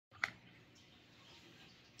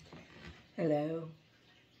Hello.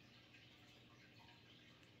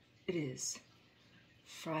 It is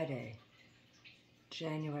Friday,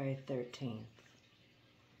 January 13th,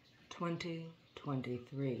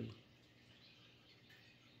 2023.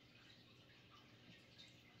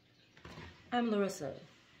 I'm Larissa.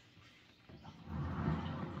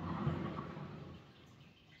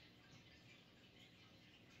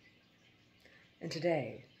 And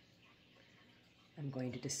today, I'm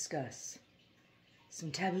going to discuss some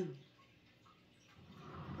taboo.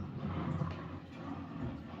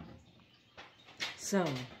 So,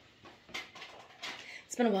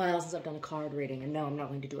 it's been a while since I've done a card reading, and no, I'm not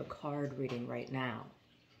going to do a card reading right now.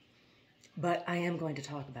 But I am going to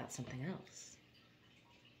talk about something else.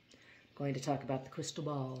 I'm going to talk about the crystal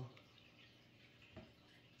ball.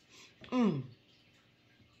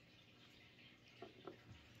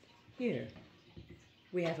 Here,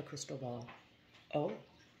 we have a crystal ball. Oh,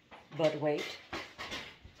 but wait.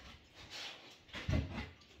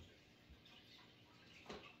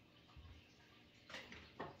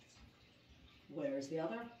 Where's the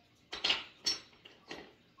other?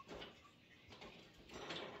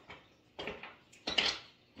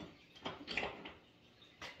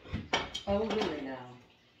 Oh, really now?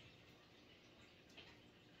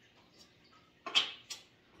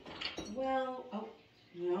 Well, oh,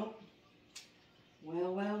 no.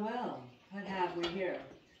 Well. What have we here?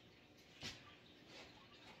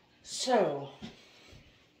 So,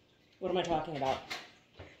 what am I talking about?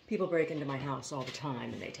 People break into my house all the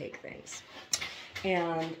time and they take things.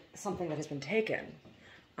 And something that has been taken,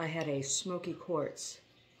 I had a smoky quartz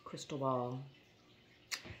crystal ball.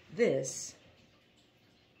 This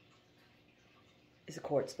is a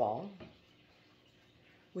quartz ball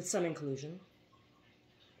with some inclusion.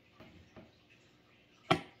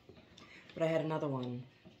 But I had another one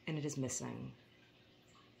and it is missing.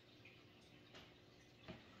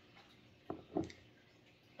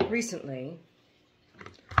 Recently,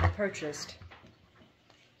 I purchased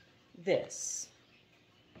this.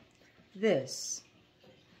 This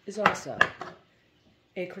is also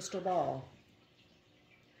a crystal ball.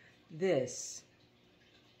 This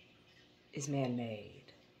is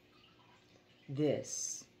man-made.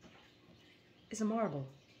 This is a marble.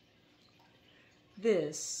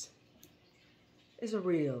 This is a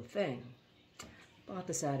real thing. Bought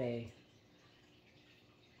this at a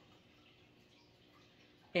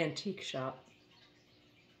antique shop.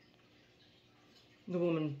 The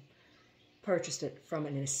woman purchased it from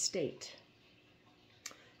an estate.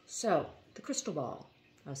 So, the crystal ball.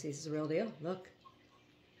 Oh, see, this is a real deal. Look.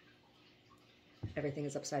 Everything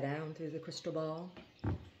is upside down through the crystal ball.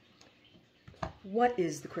 What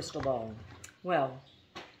is the crystal ball? Well,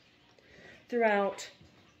 throughout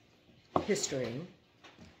history,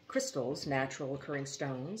 crystals, natural occurring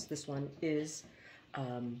stones, this one is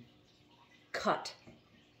cut.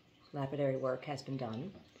 Lapidary work has been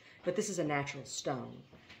done, but this is a natural stone.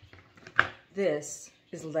 This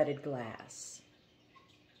is leaded glass,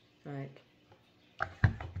 right?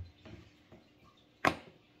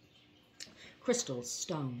 Crystals,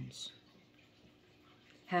 stones,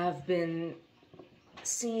 have been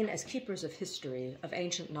seen as keepers of history, of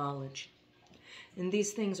ancient knowledge. And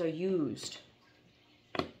these things are used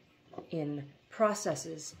in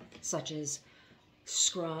processes such as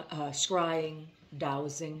scrying,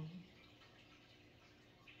 dowsing.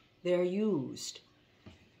 They're used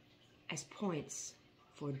as points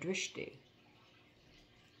for drishti,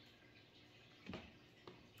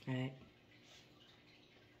 right?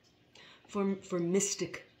 For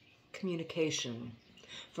mystic communication,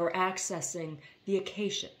 for accessing the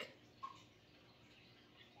Akashic.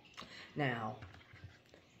 Now,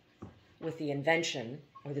 with the invention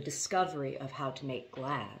or the discovery of how to make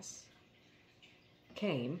glass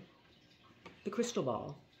came the crystal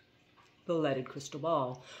ball, the leaded crystal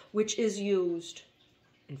ball, which is used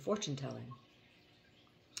in fortune telling.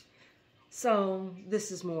 So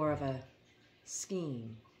this is more of a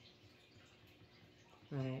scheme,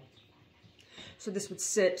 right? So this would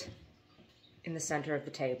sit in the center of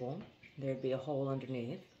the table. There'd be a hole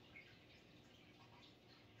underneath,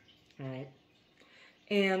 right?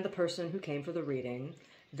 And the person who came for the reading,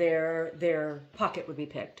 their pocket would be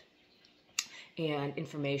picked and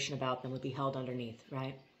information about them would be held underneath,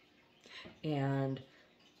 right? And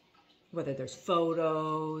whether there's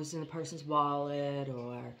photos in the person's wallet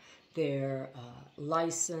or their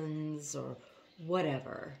license or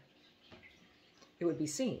whatever, it would be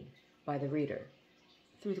seen by the reader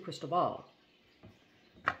through the crystal ball.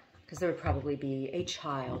 Because there would probably be a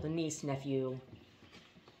child, a niece, nephew,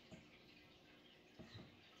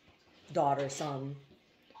 daughter, son,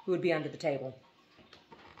 who would be under the table.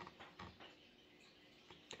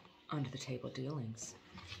 under the table dealings.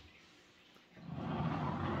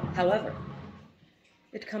 However,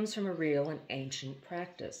 it comes from a real and ancient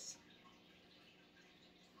practice.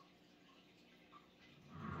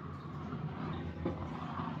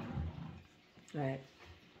 Right?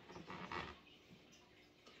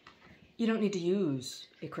 You don't need to use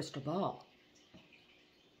a crystal ball.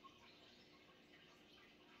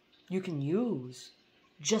 You can use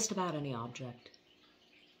just about any object.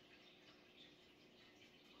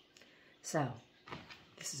 So,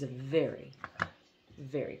 this is a very,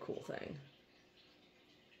 very cool thing.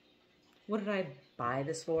 What did I buy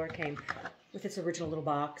this for? It came with its original little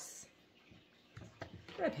box.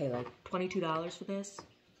 What did I pay, like $22 for this?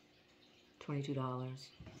 $22.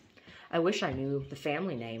 I wish I knew the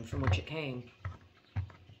family name from which it came,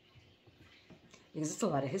 because it's a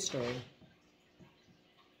lot of history.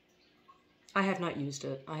 I have not used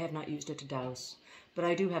it. I have not used it to douse, but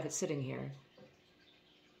I do have it sitting here.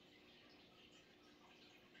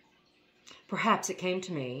 Perhaps it came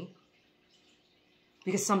to me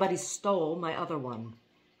because somebody stole my other one.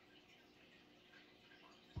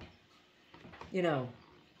 You know,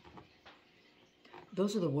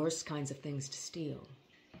 those are the worst kinds of things to steal.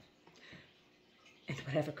 And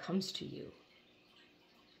whatever comes to you,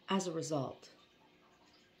 as a result,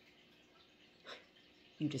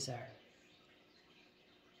 you deserve.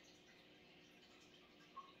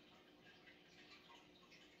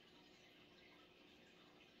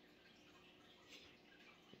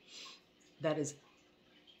 That is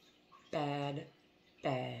bad,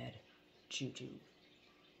 bad juju.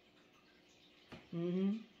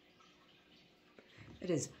 It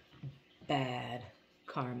is bad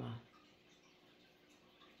karma.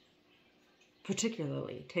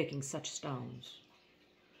 Particularly taking such stones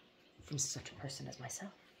from such a person as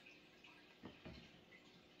myself.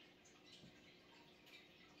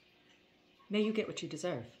 May you get what you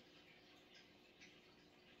deserve.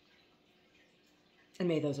 And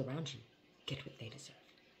may those around you get what they deserve.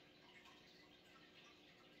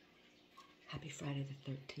 Happy Friday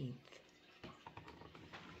the 13th.